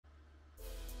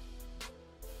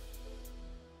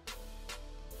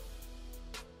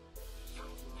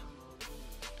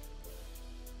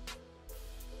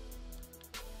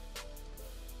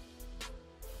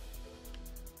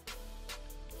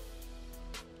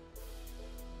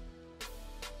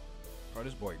Bro,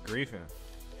 this boy griefing.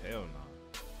 Hell no.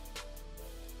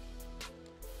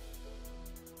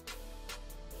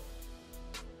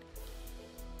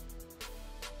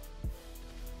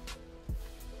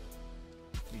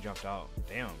 He jumped out.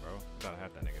 Damn, bro. You gotta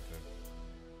have that nigga too.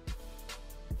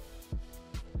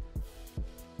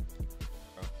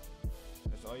 Bro,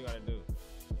 that's all you gotta do.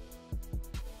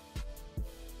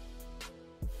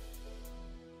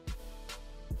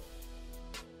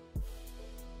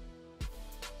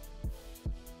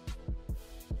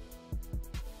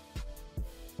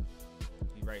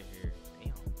 He right here.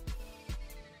 Damn.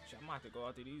 Shit, I'm gonna have to go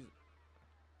out to these.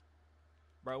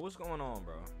 Bro, what's going on,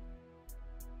 bro?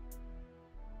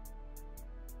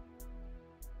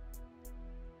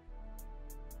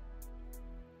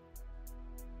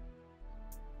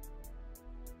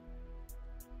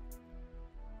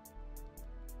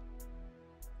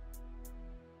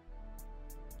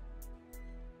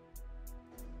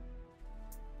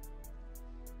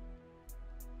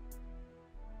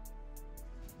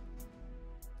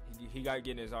 He gotta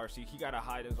get in his RC. He gotta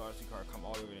hide his RC car, come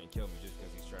all the way and kill me just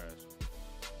because he's trash.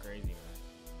 Crazy, man.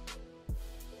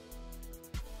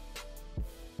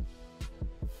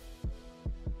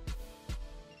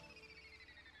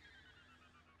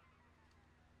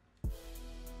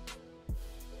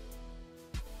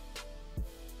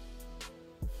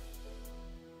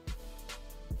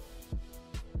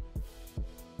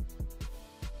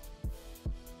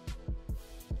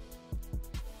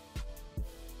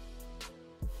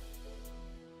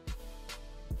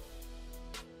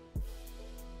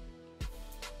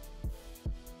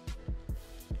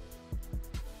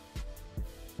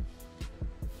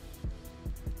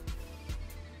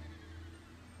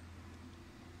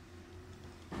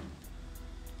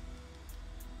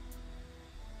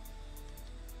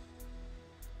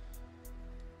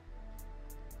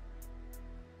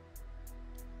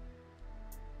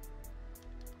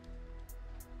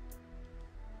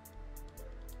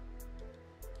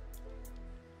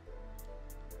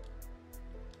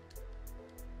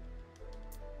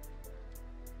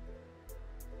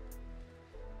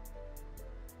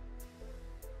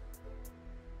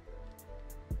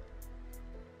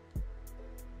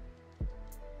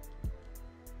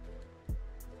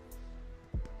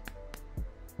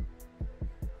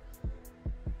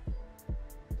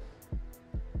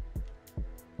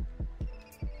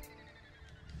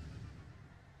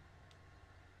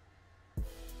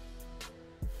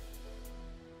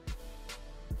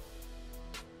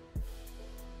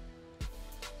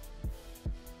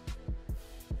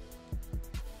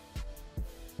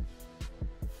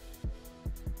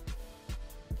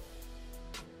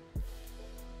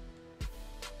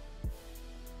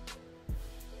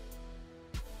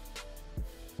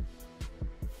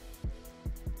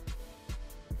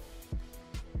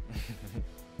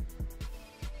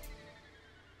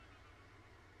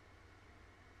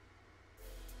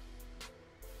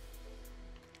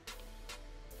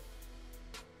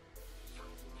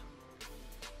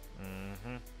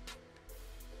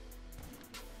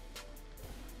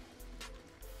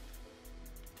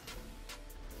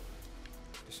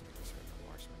 This nigga's hit the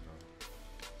marksman, bro.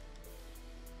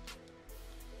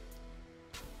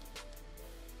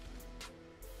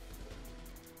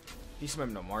 He's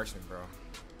swimming the marksman, bro.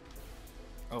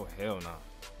 Oh, hell no.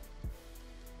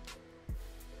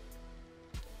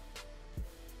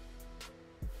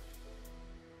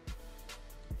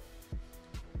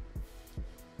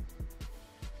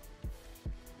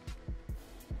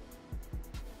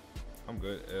 I'm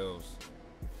good, L's.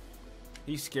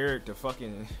 He's scared to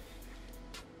fucking...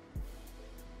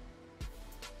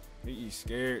 He's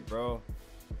scared, bro.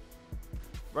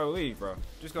 Bro, leave, bro.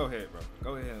 Just go ahead, bro.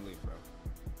 Go ahead and leave, bro.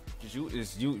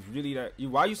 Is you really that?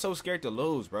 Why you so scared to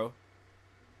lose, bro?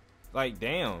 Like,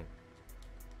 damn.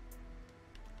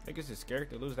 Niggas is scared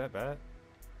to lose that bad?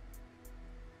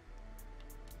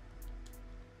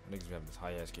 Niggas be having this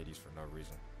high ass KDs for no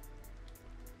reason.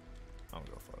 I don't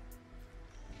give a fuck.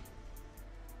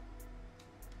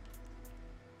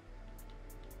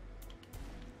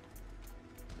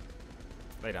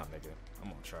 Lay down, nigga.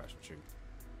 I'm on trash with you.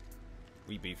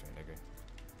 We beefing, nigga.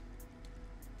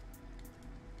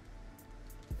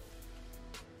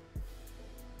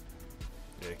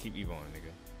 Yeah, keep evoing,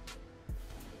 nigga.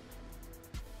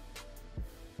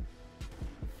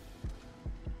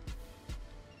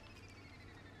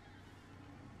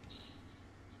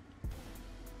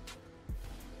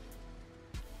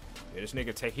 Yeah, this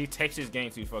nigga he takes his game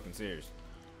too fucking serious.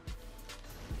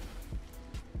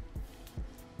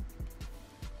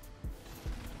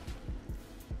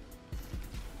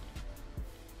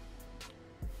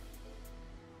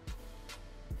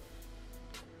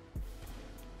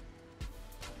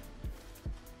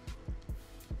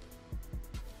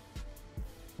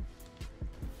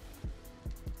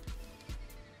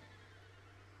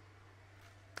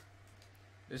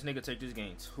 This nigga take this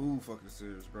game too fucking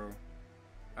serious, bro.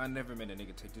 I never met a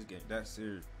nigga take this game that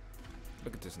serious.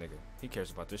 Look at this nigga. He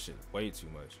cares about this shit way too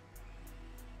much.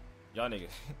 Y'all niggas,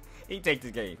 he take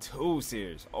this game too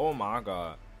serious. Oh my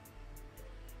god.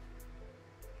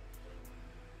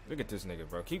 Look at this nigga,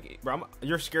 bro.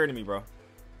 You're scared of me, bro.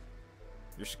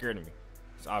 You're scared of me.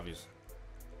 It's obvious.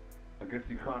 I guess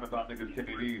he crying about niggas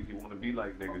taking it easy. He want to be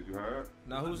like niggas, you heard?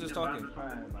 Now who's this talking?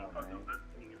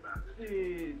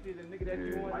 Shit, the nigga that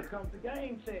you want to come to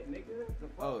game chat, nigga.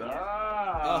 Oh,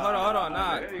 hold on,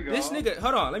 nah. This nigga,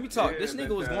 hold on, let me talk. This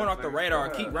nigga was going off the radar,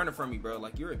 keep running from me, bro.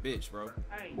 Like, you're a bitch, bro.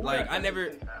 Like, I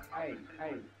never. Hey,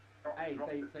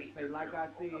 say like I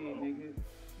said, nigga.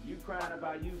 You crying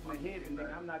about using the head, and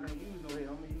nigga, I'm not gonna use no head.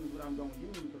 I'm gonna use what I'm gonna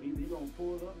use. So either you gonna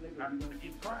pull up, nigga, or you gonna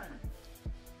keep crying.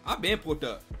 I been pulled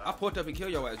up. I pulled up and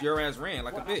killed your ass. Your ass ran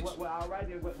like a bitch. Well, all right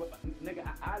then. Nigga,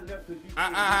 I left because you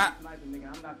sniper,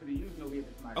 nigga. I'm not gonna use no head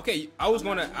sniper. Okay, I was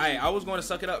gonna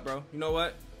suck it up, bro. You know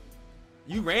what?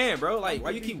 You ran, bro. Like,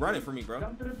 why you keep running from me, bro?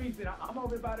 Come to the beach, man. I'm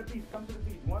over by the beach. Come to the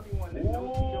beach.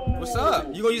 1v1. What's up?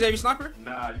 You gonna use heavy sniper?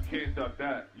 Nah, you can't duck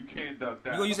that. You can't duck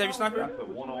that. You gonna use heavy sniper? That's a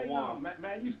one-on-one.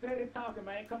 Man, you steady talking,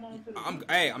 man. Come on to the beach.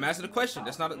 I'm asking the question.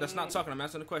 That's not talking. I'm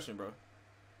asking the question, bro.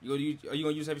 Are you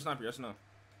gonna use heavy sniper? Yes or no?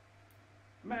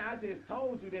 Man, I just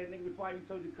told you that, nigga, before I even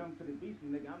told you to come to the beach,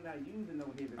 nigga. I'm not using no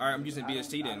heavy. Alright, I'm using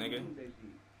BST then, nigga.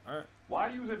 Alright. Why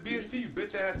you using BST, you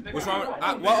bitch ass nigga? What's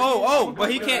wrong?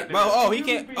 But he can't.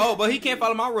 But he can't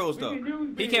follow my rules though.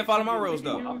 He can't follow my rules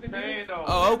though.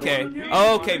 Oh, okay.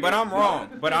 Oh, okay. But I'm wrong.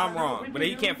 But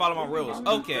he can't follow my rules.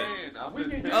 Okay.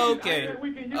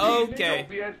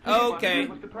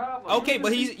 Okay.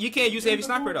 But you can't use heavy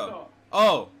sniper though.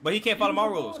 Oh, but he can't follow my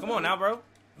rules. Come on now, bro.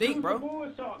 Think, bro.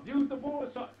 Use the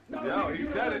board shot. No, yo, he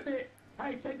said it.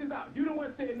 Hey, check this out. You don't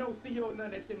want to say no CO, none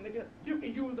of that shit, nigga. You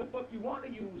can use the fuck you want to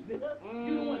use, nigga.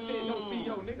 You don't want to say no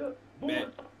CO, nigga.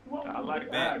 Bet. I like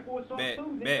that.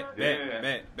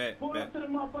 Bet. Pull up to the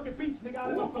motherfucking beach, nigga.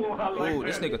 Oh,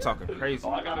 this nigga talking crazy.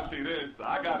 Oh, I gotta see this.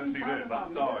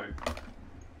 I'm sorry.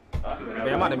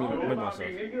 Hey, I'm out to mute myself.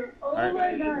 Oh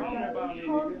my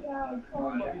god.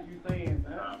 What is you saying,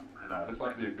 man? Nah, this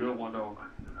might be a good one though.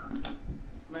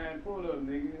 Man, pull up,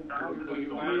 nigga.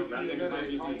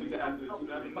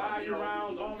 Buy your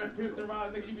rounds, arm and pistol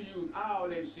rounds, nigga. You can use all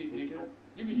that shit, nigga.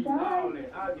 You can use all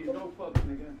that. I get no fucks,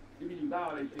 nigga. You can use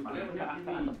all that shit. Whatever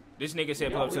you need. This nigga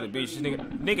said pull up to the beach. This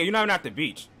nigga, you're not even at the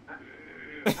beach.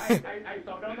 Hey,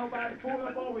 so don't nobody pull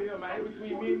up over here, man. It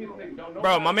between me and this nigga. Don't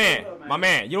bro, my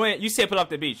man. You said pull up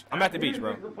the beach. I'm at the beach,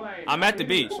 bro. I'm at the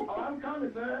beach. Oh, I'm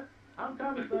coming, son.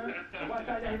 And watch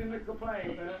how y'all hear the nigga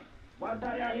complain, son. Watch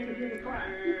how y'all hear the nigga cry.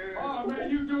 Oh, man,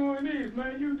 you doing this,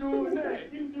 man. You doing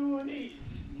that. You doing this.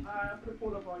 Alright, I'm gonna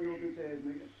pull up on your bitch ass,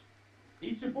 nigga.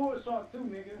 Eat your board shot, too,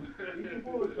 nigga. Eat your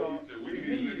board shot. We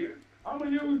need it. I'm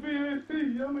gonna use BST.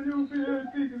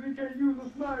 Because he can't use a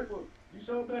sniper. You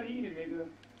sure better eat it, nigga.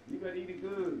 You better eat it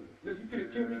good. Look, you could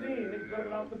have killed me then. Nigga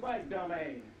jumping off the bike,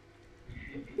 dumbass.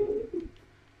 Damn.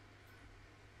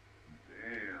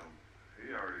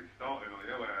 He already started on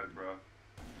your ass, bro.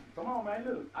 Come on, man.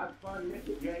 Look, I spun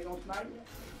you. You ain't gonna snipe me.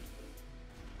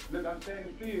 Look, I'm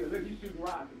standing still. Look, you shooting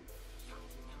rockets.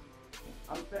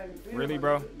 I'm standing still. Really,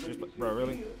 bro? Bro,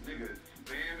 really? Niggas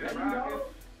spamming rockets.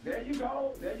 There you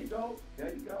go.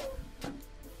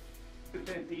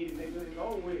 Pretend to eat it, nigga. It's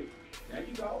over with. There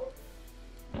you go.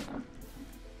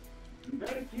 You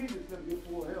better kill yourself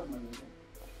before help, my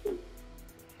nigga.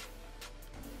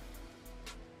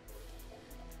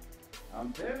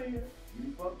 I'm telling you, you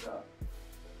fucked up.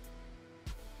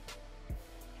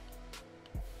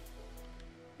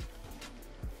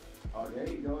 Oh, there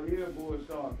you go. Here, boy,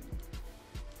 talking.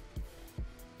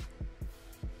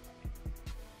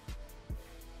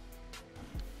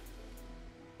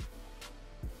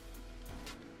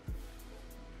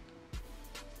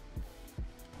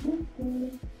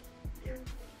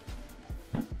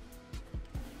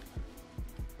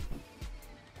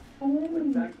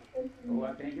 Oh,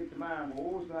 I can't get to mine, boy.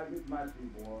 Oh, so I get to my two,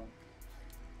 boy.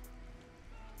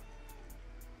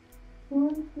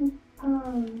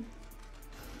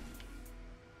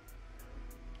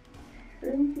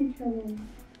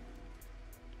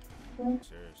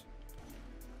 Serious.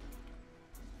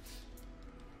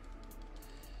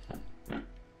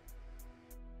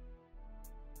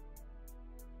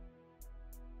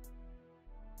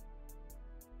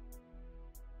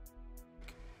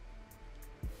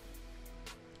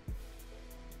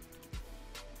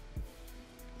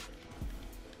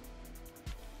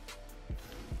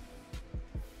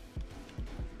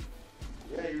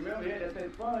 Yeah, you remember that? That's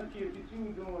that fun shit that you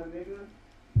was doing, nigga.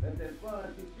 That's that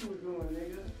fun shit you was doing,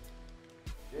 nigga.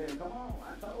 Yeah, come on.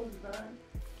 I told you, son.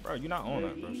 Bro, you not on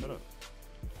that, bro. Shut up.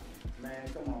 Man,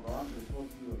 come on, bro. I'm just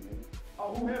supposed to do it, man.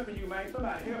 Oh, who helping you, man?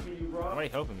 Somebody helping you, bro. Nobody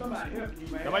helping me. Somebody helping you,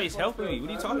 man. Nobody's helping me. What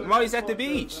are you talking about? Nobody's at the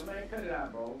beach. Man, cut it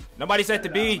out, bro. Nobody's at the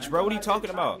beach, bro. What are you talking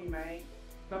about?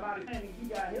 Somebody saying you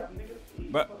got help,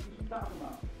 nigga. But, what you talking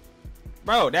about?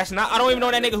 bro, that's not. I don't even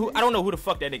know that nigga. Who? I don't know who the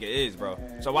fuck that nigga is, bro.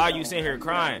 So why are you sitting here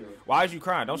crying? Why is you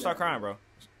crying? Don't start crying, bro.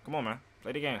 Come on, man.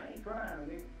 Play the game. I ain't crying,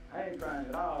 nigga. I ain't crying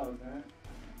at all, man.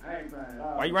 I ain't crying at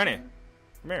all. Why you running?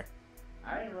 Come here.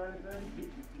 I ain't running,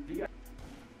 son. You got...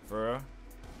 For real.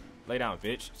 Lay down,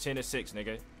 bitch. 10-6,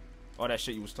 nigga. All that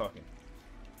shit you was talking.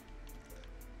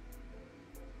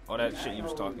 All that shit you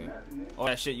was talking. All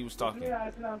that shit you was talking.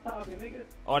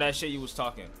 All that shit you was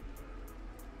talking.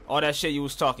 All that shit you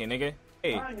was talking, nigga.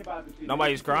 Hey,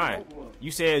 nobody's crying.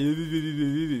 You said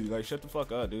like shut the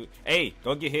fuck up, dude. Hey,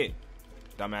 don't get hit,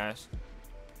 dumbass.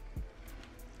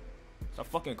 Stop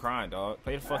fucking crying, dog.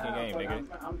 Play the fucking game, nigga.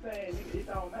 I'm saying, nigga, it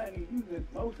don't matter. You using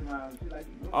motion around shit like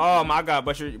you. Oh my god,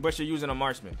 but you're using a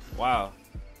marksman. Wow.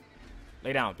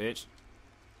 Lay down, bitch.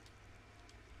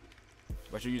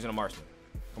 But you're using a marksman.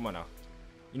 Come on now.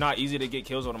 You know how easy to get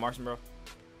kills on a marksman, bro?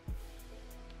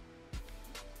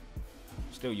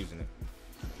 Still using it.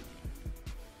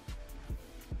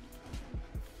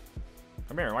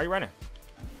 Come here. Why you running?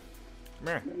 Come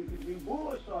here.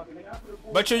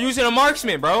 But you're using a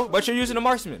marksman, bro. But you're using a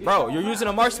marksman, bro. You're using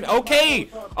a marksman. Okay.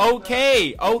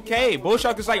 Okay. Okay.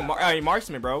 Bullshark is like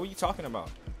marksman, bro. What are you talking about?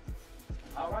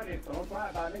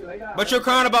 But you're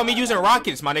crying about me using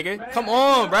rockets, my nigga. Come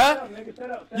on,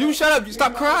 bruh. You shut up. You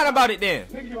stop crying about it then.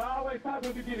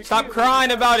 Stop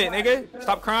crying about it, nigga.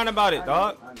 Stop crying about it,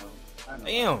 dog.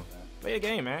 Damn. Play a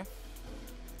game, man.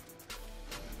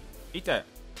 Eat that.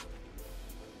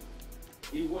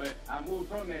 Eat what? I moved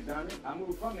from that, dummy. I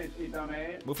moved from that shit,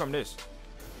 dumbass. Move from this.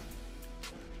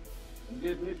 You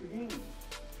just missed again.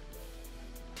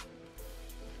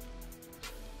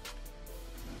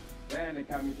 Damn, they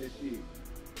caught me with that shit.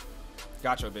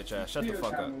 Got your bitch ass. Shut the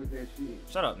fuck up.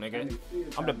 Shut up, nigga.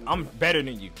 I'm better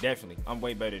than you, definitely. I'm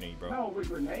way better than you, bro. No, with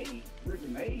grenades. With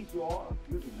grenades, you are.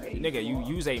 With grenades, nigga, you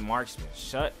use a marksman.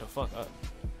 Shut the fuck up.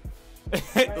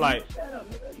 Like, shut up,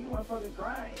 nigga. You want fucking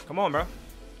crying. Come on, bro.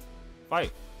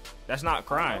 Fight. That's not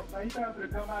crying.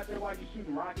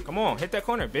 Come on, hit that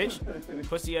corner, bitch.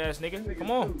 Pussy ass nigga.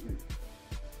 Come on.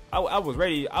 I was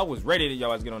ready. I was ready to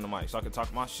y'all get on the mic so I could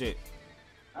talk my shit.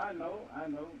 I know.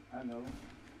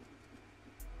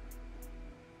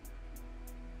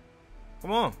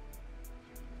 Come on,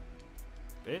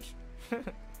 bitch.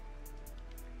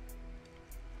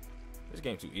 This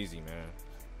game too easy, man.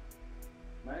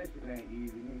 Man, this shit ain't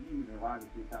easy. You using rocket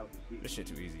shit. This shit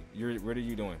too easy. What are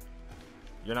you doing?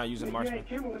 You're not using marksman. You ain't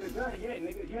killed with a gun yet,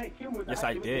 nigga. You ain't killed with Yes,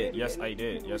 I did. Yes, I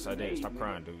did. Yes, I did. Stop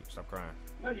crying, dude. Stop crying.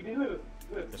 No, you did. Look.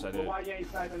 Yes, I did. Why you ain't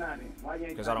sniping out then? Why you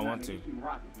ain't? Because I don't want to.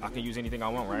 I can use anything I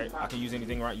want, right? I can use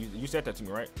anything, right? You said that to me,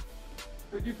 right?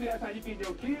 But you said that's how you get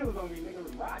your kills on me, nigga,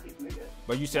 with rockets, nigga.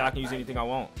 But you said I can use anything I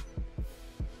want.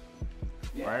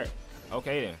 Yeah. Right?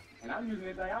 Okay then. And I'm using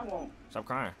anything I want. Stop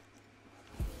crying.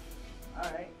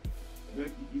 Alright. You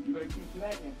better keep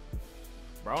snacking.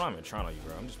 Bro, I'm not even trying on you,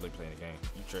 bro. I'm just really playing the game.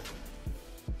 You tripping.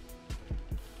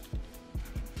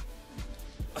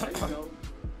 There you go.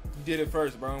 You did it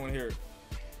first, bro. I want to hear it.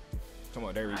 Come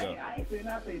on, there we go. I ain't saying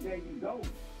I said there you go.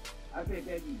 I said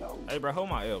there you go. Hey, bro, hold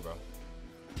my L, bro.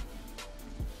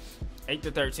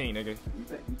 8-13, nigga.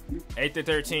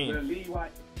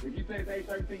 8-13. If you say it's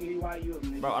 8-13, he why you up,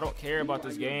 nigga. Bro, I don't care about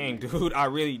this game, dude. I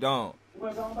really don't.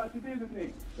 Well, go about your business,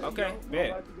 nigga. Okay,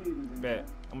 bet. Bet.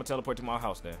 I'm gonna teleport to my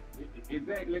house then.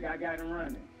 Exactly. Look, I got him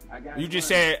running. You just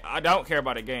said I don't care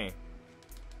about the game.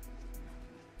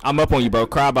 I'm up on you, bro.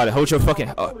 Cry about it. Hold your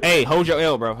fucking. Hey, hold your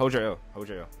L, bro. Hold your L. Hold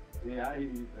your L. Yeah, I hear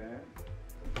you, man.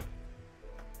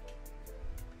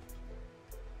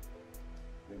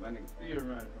 My nigga still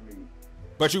running from me.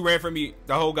 But you ran from me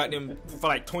the whole goddamn for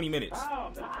like 20 minutes.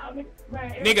 Oh,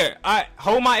 man, nigga, I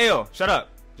hold my L. Shut up.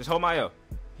 Just hold my L.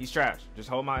 He's trash. Just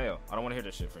hold my L. I don't want to hear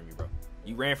that shit from you, bro.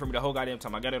 You ran from me the whole goddamn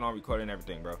time. I got it on recording and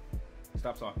everything, bro.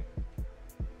 Stop talking.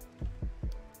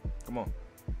 Come on.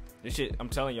 This shit, I'm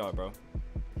telling y'all, bro.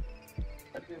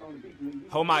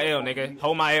 Hold my L, nigga.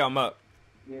 Hold my L. I'm up.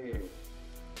 Yeah.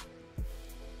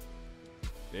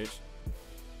 Bitch.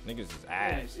 Niggas is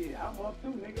ass. Yeah, shit, I'm up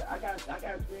too, nigga. I got a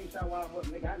screenshot while I'm up,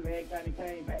 nigga. I lagged out and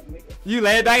came back, nigga. You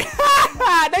lagged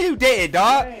back? No, you didn't,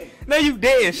 dog. No, you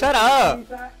didn't. Shut up.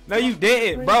 No, you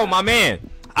didn't. Bro, my man.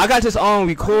 I got this on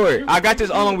record. I got this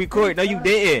on record. No, you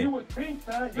didn't.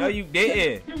 No, you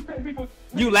didn't.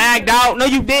 You lagged out. No,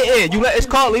 you didn't. It's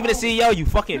called leaving the CEO. You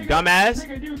fucking dumbass.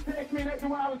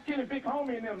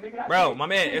 Bro, my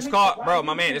man, it's called. Bro,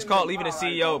 my man, it's called leaving the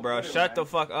CEO, bro. Shut the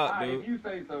fuck up, dude.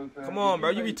 Come on, bro.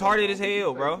 You retarded as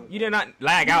hell, bro. You did not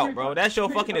lag out, bro. That's your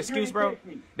fucking excuse, bro.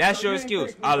 That's your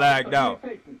excuse. I lagged out.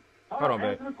 Hold on,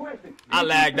 man. I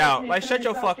lagged out. Like, shut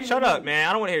up, man.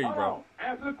 I don't want to hear you, bro.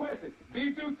 Answer the question.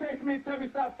 Did you text me and tell me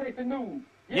stop texting news?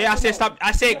 Yeah, I said stop.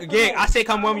 I said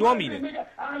come when you want me to.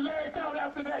 I lagged out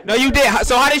after that. No, you did.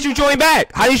 So how did you join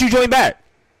back? How did you join back?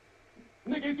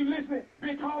 Nigga, if you listening,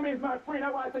 Big Homie is my friend.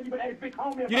 That's why I said you better ask Big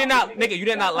Homie. You did not, nigga. You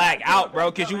did not lag out,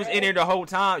 bro, because you was in there the whole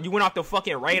time. You went off the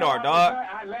fucking radar, dog.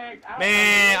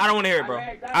 Man, I don't want to hear it, bro.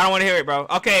 I don't want to hear it, bro.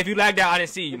 Okay, if you lagged out, I didn't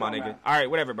see you, my nigga. All right,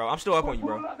 whatever, bro. I'm still up on you,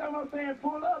 bro.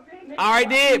 I already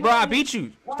did, bro. I beat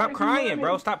you. Stop crying,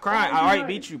 bro. Stop crying. I already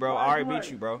beat you, bro. I already beat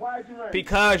you, bro.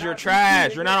 Because you're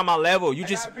trash. You're not on my level. You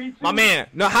just, my man.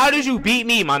 No, how did you beat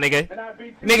me, my nigga?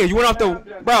 Nigga, you went off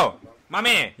the, bro. My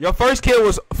man, your first kill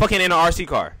was fucking in an RC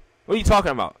car. What are you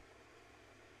talking about?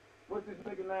 What's this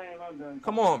nigga name? I'm done.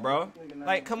 Come on, bro.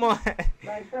 Like, come on.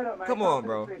 Man, shut up, man. Come on,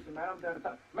 bro. Man, I'm done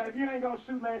talking. Man, if you ain't gonna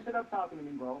shoot, man, shut up talking to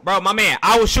me, bro. Bro, my man,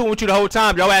 I was shooting with you the whole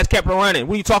time. Your ass kept running.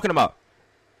 What are you talking about?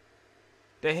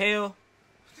 The hell?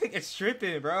 It's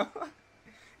tripping, bro.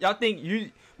 Y'all think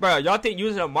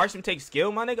using a marksman takes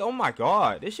skill, my nigga? Oh my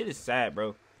god, this shit is sad,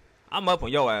 bro. I'm up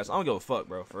on your ass. I don't give a fuck,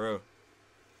 bro. For real.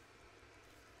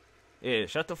 Yeah,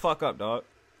 shut the fuck up, dog.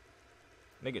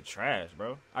 Nigga trash,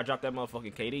 bro. I dropped that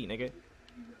motherfucking KD, nigga.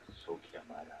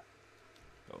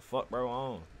 The fuck, bro,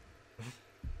 on.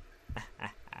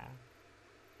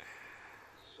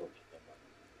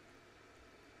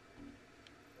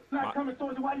 Bro,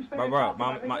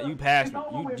 you passed me.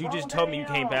 You just told me you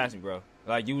can't pass me, bro.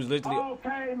 Like, you was literally...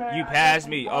 You passed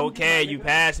me. Okay, you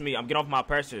passed me. I'm getting off my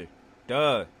pressure.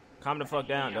 Duh. Calm the fuck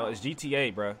down, dog. It's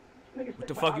GTA, bro. What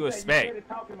the fuck you expect?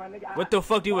 What the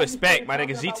fuck do you expect, my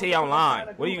nigga?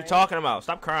 gta5online. What are you talking about?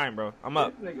 Stop crying, bro. I'm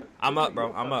up. I'm up,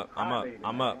 bro. I'm up. I'm up.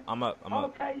 I'm up. I'm up. I'm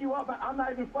up. Okay, you up, but I'm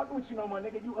not even fucking with you no more,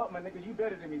 nigga. You up, my nigga. You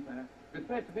better than me, son.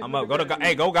 I'm up.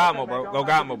 Hey, go God mode, bro. Go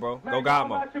God mode, bro. Go God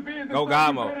mode. Go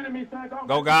God mode.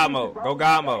 Go God mode. Go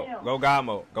God mode. Go God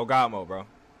mode. Go God mode, bro.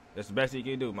 That's the best you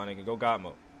can do, my nigga. Go God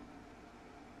mode.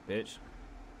 Bitch.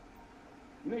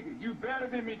 Nigga, you better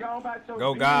than me.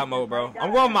 Go God mode, bro.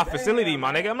 I'm going to my facility,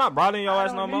 my nigga. I'm not bothering your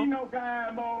ass no more.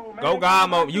 Go God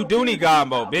mode. You do need God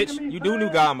mode, bitch. You do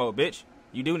need God mode, bitch.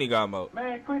 You do need God mode.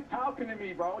 Man, quit talking to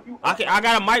me, bro. I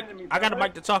got a mic. I got a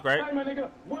mic to talk, right? Hey, my nigga.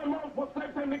 One more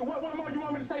you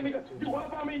want me to say, nigga? You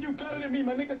up on me? You better than me,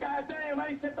 my nigga. Goddamn, I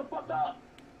ain't set the fuck up.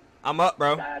 I'm up,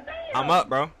 bro. I'm up,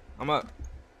 bro. I'm up.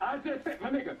 I just said, my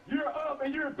nigga, you're up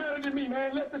and you're better than me,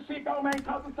 man. Let the shit go, man.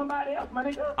 Talk to somebody else, my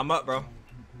nigga. I'm up, bro.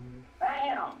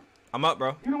 Damn. I'm up,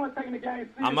 bro. You know what's taking the game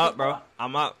serious? I'm up, bro.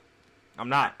 I'm up. I'm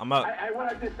not. I'm up. Hey, what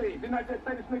I just said? Didn't I just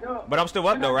say this nigga up? But I'm still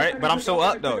up, though, right? But I'm still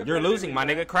up, though. You're losing, my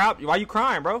nigga. Crap. Why you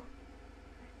crying, bro?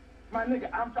 My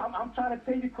nigga, I'm trying to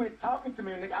tell you quit talking to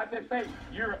me, nigga. I just say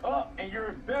you're up and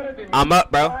you're better than me. I'm up,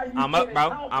 bro. I'm up,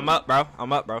 bro. I'm up, bro.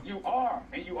 I'm up, bro. You are,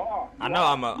 and you are. I know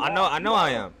I'm up. I know I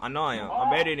am. I know I am. I'm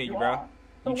better than you, bro.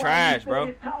 You trash,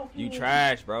 bro. You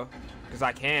trash, bro. Cause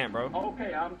I can, bro.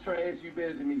 Okay, I'm trash. You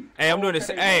better than me. Hey, I'm doing this.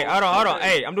 Hey, hold on.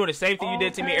 Hey, I'm doing the same thing you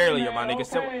did to me earlier, my nigga.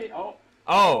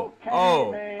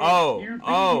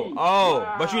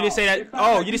 But you didn't say that.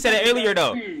 Oh, you didn't say that earlier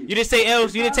though. You didn't say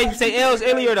L's. You didn't say L's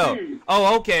earlier though.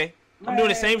 Oh, okay. I'm doing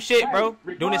the same shit, bro.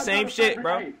 Doing the same shit,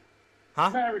 bro. Huh?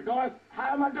 Man, regardless,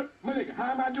 how am I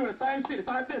doing the same shit? If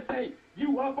I just say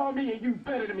you up on me and you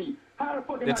better than me, how the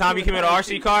fuck am I? The time you came in an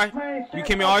RC car? You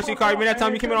came in an RC car? You remember that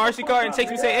time you came in an RC car and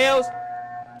takes me say L's?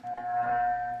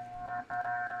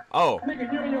 Oh.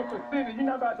 Nigga, you're in your facility. You're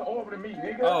not about to orbit me,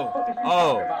 nigga.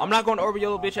 I'm not going to orbit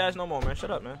your little bitch ass no more, man.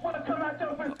 Shut up, man.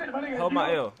 Hold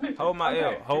my L. Hold my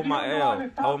L. Hold my L.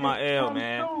 Hold my L,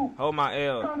 man. Hold my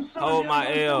L. Hold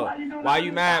my L. Why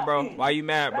you mad, bro? Why you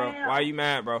mad, bro? Why you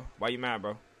mad, bro? Why you mad,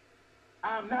 bro?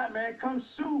 I'm not, man. Come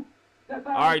shoot. I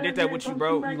already did that with you,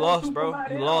 bro. You lost, bro.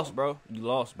 You lost, bro. You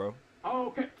lost, bro.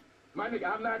 Okay. My nigga,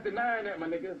 I'm not denying that, my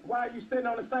nigga. Why are you sitting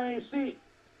on the same shit?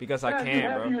 Because I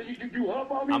can, bro.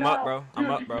 I'm up, bro.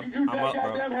 I'm up, bro. I'm up,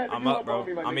 bro. I'm up, bro.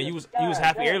 I mean, you was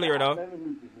happy earlier, though.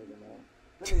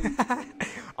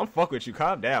 I'm fuck with you.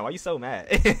 Calm down. Why you so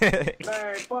mad?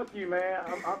 Man, fuck you, man.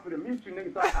 I'm for the mute you,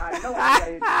 nigga. So I know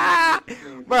I got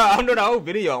it. Bro, I'm doing the whole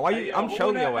video. Why you? I'm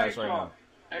showing your ass right now.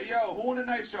 Hey, yo, who in the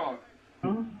night shark?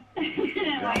 Why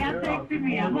y'all texting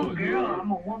me? I'm a girl. I'm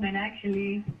a woman,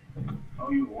 actually. Oh,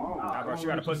 you want? Nah, bro, she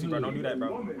got a pussy, bro. Don't do that,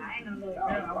 bro. I ain't no little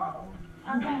girl.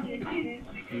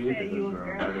 You said you was a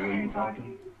girl. You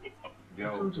talking.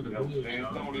 Yo, San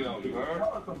Antonio, you heard?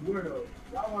 Y'all are some weirdos.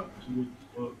 Y'all want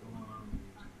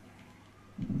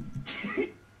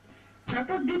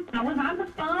I was on the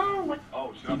phone with.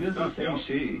 Oh, He does the same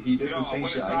shit. He does the same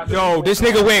shit. Yo, this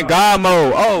nigga went God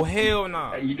mode. Oh, hell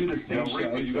nah. You do the same Yo, shit.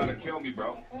 Reaper, you gotta kill me,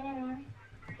 bro.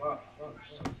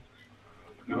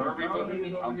 You heard,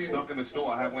 Reaper? I'm stuck in the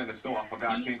store. I went in the store. I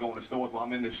forgot I can't go in the stores while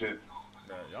I'm in this shit.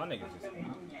 Y'all niggas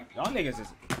is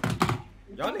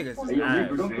Hey, yo, ass.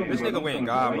 Reaper, don't kill me, This bro. nigga Don't went kill me,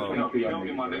 God bro. mode. Kill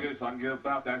me, my nigga, so I can get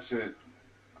about that shit.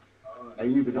 Hey,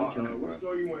 Reaper, don't kill me, what bro.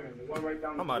 store you in? The one right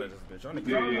down the I'm out of this bitch. Y'all niggas.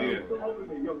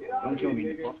 Yeah. Don't kill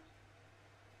me. Fuck.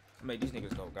 I made these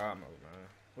niggas go God mode, man.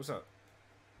 What's up?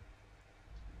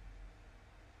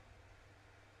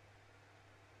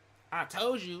 I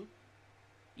told you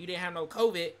didn't have no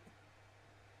COVID.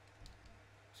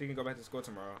 So you can go back to school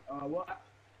tomorrow. What?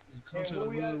 Come to the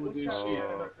hood with this shit.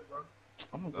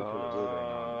 I'm gonna go to the hood right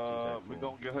now. We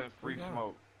gonna get her free Yeah.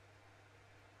 smoke.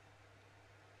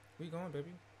 Where you going,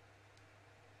 baby?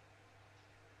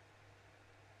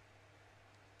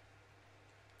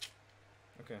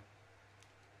 Okay.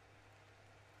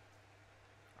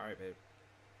 Alright, babe.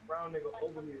 Brown nigga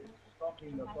over here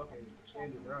stalking the fucking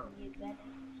Andy Brown.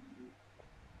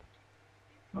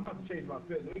 I'm about to change my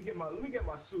fit. Let me get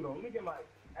my suit on. Let me get my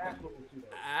actual suit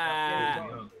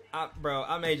on. Bro,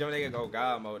 I made your nigga go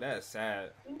God mode. That's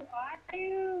sad. Who are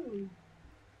you?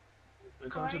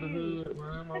 Come to the hood,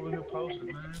 man. I'm over here posting,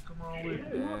 man. Come on with it.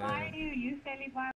 Who are you? You said me